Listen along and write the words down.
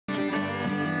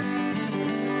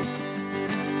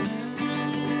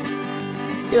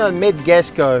You know,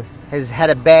 Metgasco has had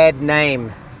a bad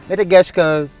name.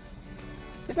 Metgasco,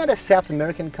 isn't that a South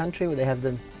American country where they have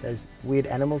those weird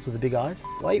animals with the big eyes?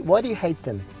 Why do you hate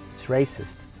them? It's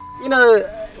racist. You know,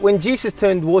 when Jesus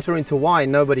turned water into wine,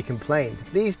 nobody complained.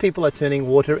 These people are turning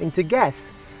water into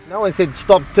gas. No one said,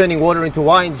 stop turning water into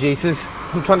wine, Jesus.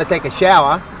 I'm trying to take a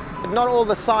shower. But not all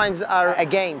the signs are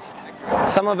against.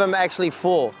 Some of them are actually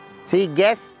for. See,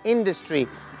 gas industry.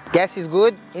 Gas is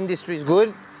good, industry is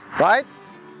good, right?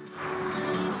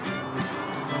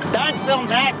 Don't film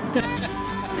that!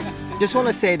 Just want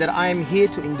to say that I am here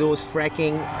to endorse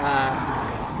fracking,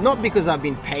 not because I've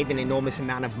been paid an enormous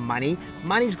amount of money.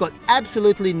 Money's got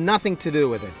absolutely nothing to do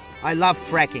with it. I love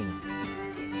fracking.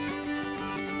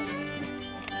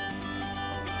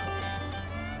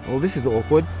 Well, this is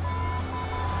awkward.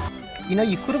 You know,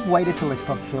 you could have waited till I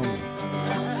stopped filming.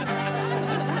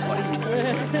 What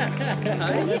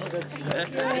are you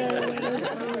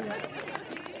doing?